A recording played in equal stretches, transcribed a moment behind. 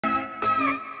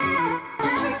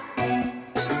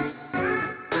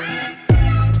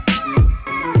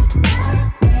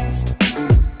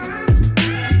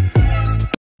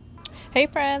Hey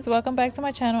friends, welcome back to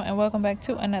my channel and welcome back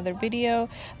to another video.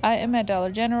 I am at Dollar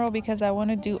General because I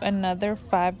want to do another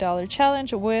 $5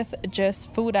 challenge with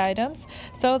just food items.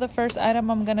 So the first item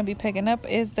I'm going to be picking up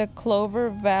is the Clover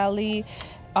Valley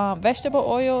vegetable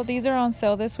oil. These are on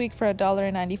sale this week for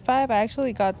 $1.95. I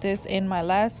actually got this in my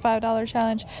last $5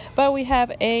 challenge, but we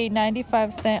have a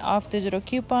 95-cent off digital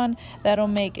coupon that'll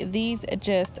make these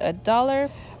just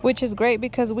 $1, which is great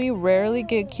because we rarely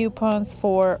get coupons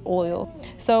for oil.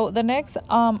 So the next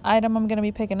item I'm going to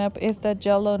be picking up is the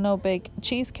Jell-O no-bake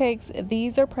cheesecakes.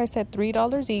 These are priced at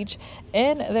 $3 each,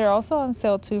 and they're also on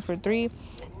sale 2 for $3.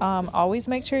 Always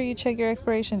make sure you check your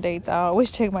expiration dates. I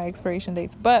always check my expiration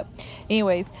dates. But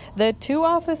anyways, the 2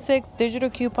 off of 6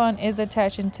 digital coupon is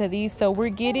attached into these, so we're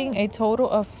getting a total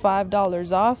of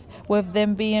 $5 off with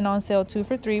them being on sale 2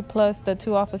 for $3 plus the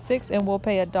 2 off of 6, and we'll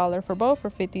pay $1 for both for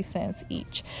 50 cents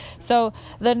each. So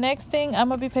the next thing I'm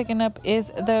gonna be picking up is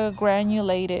the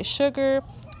granulated sugar.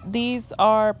 These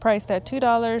are priced at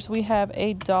 $2. We have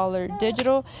a $1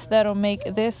 digital that'll make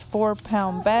this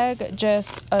 4-pound bag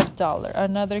just $1.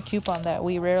 Another coupon that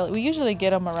we usually get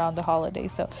them around the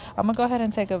holidays. So I'm gonna go ahead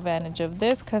and take advantage of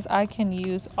this because I can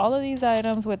use all of these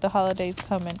items with the holidays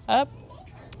coming up.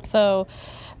 So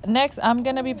next I'm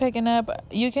going to be picking up,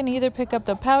 you can either pick up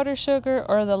the powdered sugar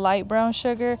or the light brown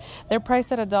sugar. They're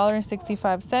priced at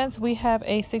 $1.65. We have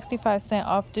a 65-cent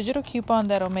off digital coupon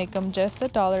that'll make them just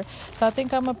 $1. So I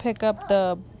think I'm going to pick up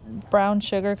the brown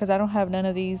sugar because I don't have none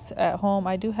of these at home.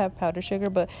 I do have powdered sugar,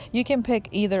 but you can pick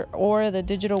either or. The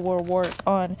digital will work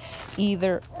on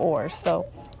either or. So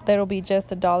that'll be just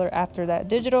 $1 after that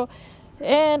digital.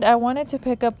 And I wanted to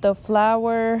pick up the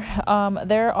flour.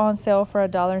 They're on sale for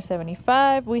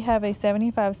 $1.75. We have a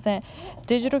 75-cent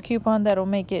digital coupon that'll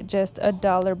make it just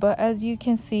 $1. But as you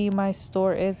can see, my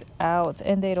store is out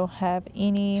and they don't have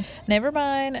any. Never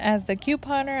mind. As the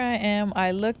couponer I am, I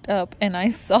looked up and I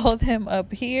saw them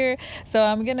up here. So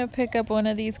I'm gonna pick up one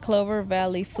of these Clover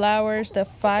Valley flours, the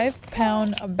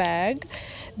 5-pound bag.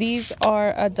 These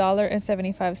are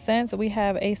 $1.75. We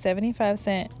have a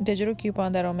 75-cent digital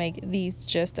coupon that'll make these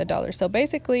just $1. So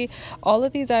basically all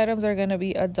of these items are going to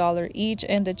be $1 each,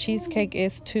 and the cheesecake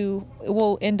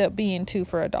will end up being 2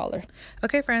 for $1.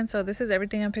 Okay friends, so this is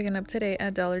everything I'm picking up today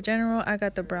at Dollar General. I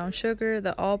got the brown sugar,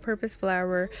 the all-purpose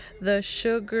flour, the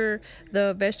sugar,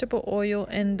 the vegetable oil,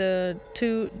 and the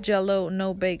 2 Jell-O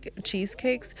no-bake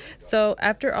cheesecakes. So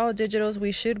after all digitals,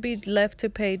 we should be left to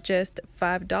pay just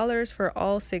 $5 for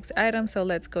all 6 items. So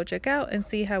let's go check out and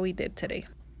see how we did today.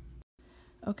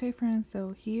 Okay friends,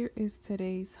 so here is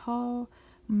today's haul,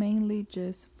 mainly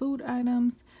just food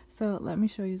items. So let me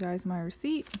show you guys my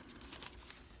receipt.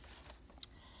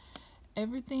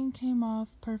 Everything came off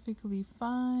perfectly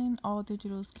fine. All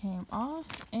digitals came off,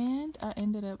 and I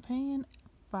ended up paying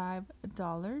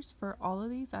 $5 for all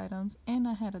of these items, and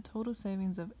I had a total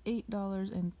savings of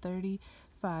 $8.35.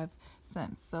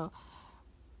 So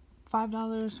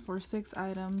 $5 for 6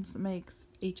 items makes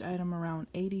each item around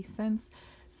 80 cents.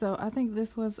 So I think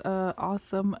this was an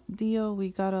awesome deal. We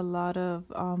got a lot of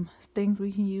things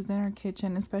we can use in our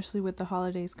kitchen, especially with the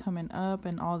holidays coming up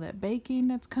and all that baking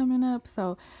that's coming up.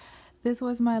 So this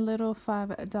was my little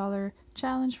 $5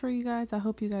 challenge for you guys. I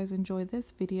hope you guys enjoyed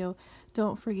this video.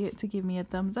 Don't forget to give me a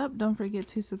thumbs up. Don't forget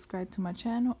to subscribe to my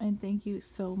channel. And thank you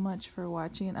so much for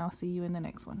watching. I'll see you in the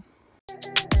next one.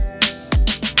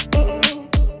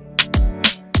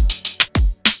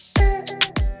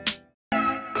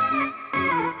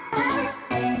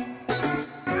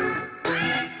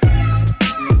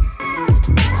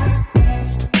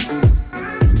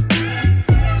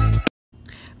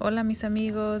 Hola mis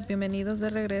amigos, bienvenidos de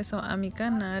regreso a mi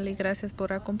canal y gracias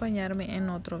por acompañarme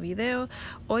en otro video.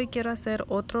 Hoy quiero hacer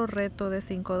otro reto de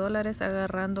 $5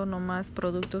 agarrando nomás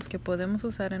productos que podemos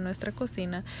usar en nuestra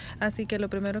cocina. Así que lo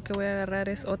primero que voy a agarrar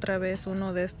es otra vez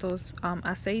uno de estos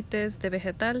aceites de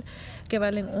vegetal que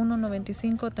valen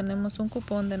 $1.95. Tenemos un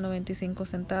cupón de 95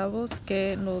 centavos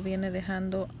que lo viene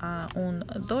dejando a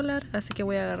 $1. Así que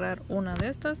voy a agarrar una de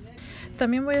estas.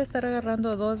 También voy a estar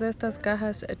agarrando 2 de estas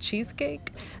cajas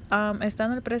cheesecake.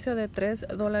 Están al precio de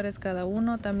 $3 cada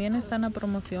uno. También están a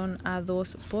promoción a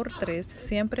 2 por 3.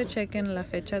 Siempre chequen la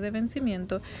fecha de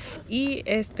vencimiento y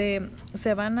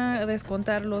se van a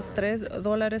descontar los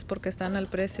 $3 porque están al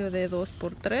precio de 2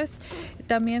 por 3.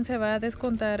 También se va a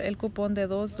descontar el cupón de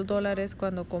 $2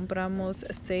 cuando compramos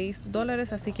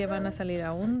 $6, así que van a salir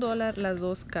a $1 las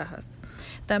 2 cajas.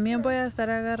 También voy a estar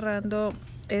agarrando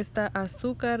esta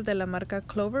azúcar de la marca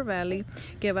Clover Valley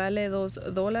que vale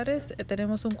 $2.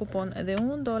 Tenemos un cupón de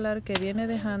 $1 que viene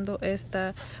dejando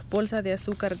esta bolsa de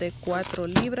azúcar de 4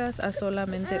 libras a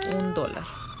solamente $1.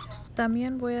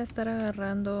 También voy a estar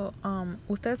agarrando,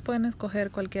 ustedes pueden escoger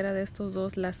cualquiera de estos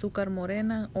dos, la azúcar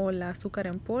morena o la azúcar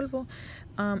en polvo.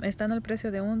 Están al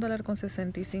precio de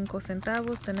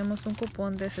 $1.65. Tenemos un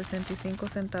cupón de 65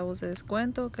 centavos de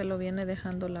descuento que lo viene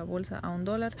dejando la bolsa a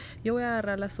 $1. Yo voy a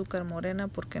agarrar la azúcar morena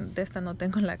porque de esta no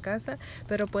tengo en la casa,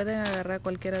 pero pueden agarrar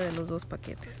cualquiera de los dos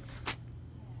paquetes.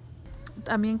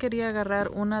 También quería agarrar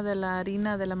una de la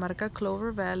harina de la marca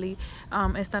Clover Valley.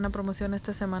 Está en promoción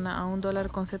esta semana a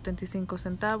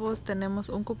 $1.75. Tenemos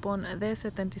un cupón de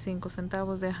 75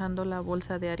 centavos dejando la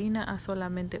bolsa de harina a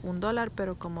solamente $1,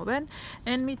 pero como ven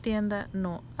en mi tienda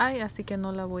no hay, así que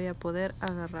no la voy a poder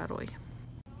agarrar hoy.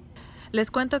 Les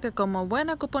cuento que como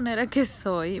buena cuponera que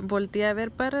soy, volteé a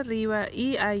ver para arriba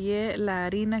y hallé la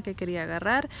harina que quería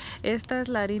agarrar. Esta es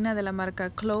la harina de la marca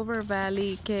Clover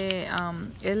Valley, que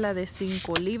es la de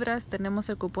 5 libras. Tenemos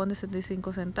el cupón de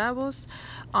 75 centavos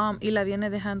y la viene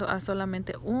dejando a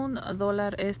solamente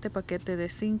 $1 este paquete de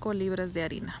 5 libras de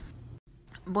harina.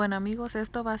 Bueno amigos,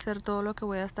 esto va a ser todo lo que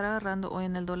voy a estar agarrando hoy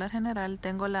en el dólar general.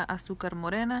 Tengo la azúcar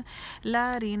morena,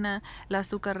 la harina, la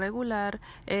azúcar regular,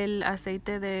 el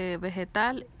aceite de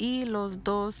vegetal y las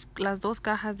dos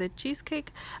cajas de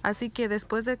cheesecake. Así que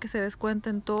después de que se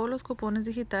descuenten todos los cupones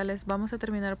digitales, vamos a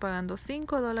terminar pagando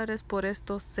 $5 por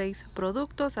estos 6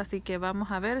 productos. Así que vamos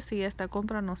a ver si esta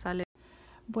compra nos sale.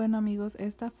 Bueno amigos,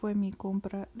 esta fue mi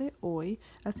compra de hoy.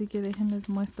 Así que déjenles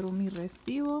muestro mi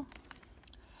recibo.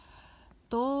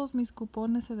 Todos mis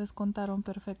cupones se descontaron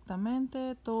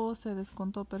perfectamente, todo se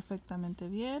descontó perfectamente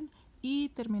bien y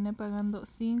terminé pagando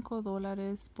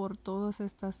 $5 por todas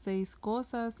estas 6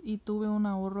 cosas y tuve un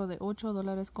ahorro de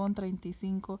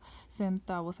 $8.35.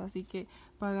 Así que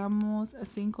pagamos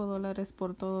 $5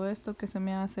 por todo esto, que se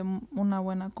me hace una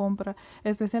buena compra,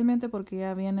 especialmente porque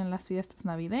ya vienen las fiestas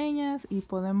navideñas y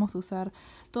podemos usar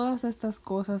todas estas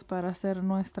cosas para hacer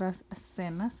nuestras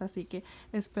cenas. Así que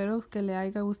espero que les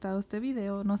haya gustado este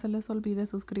video. No se les olvide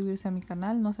suscribirse a mi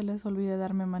canal, no se les olvide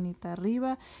darme manita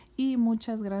arriba y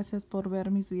muchas gracias por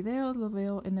ver mis videos. Los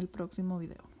veo en el próximo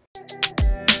video.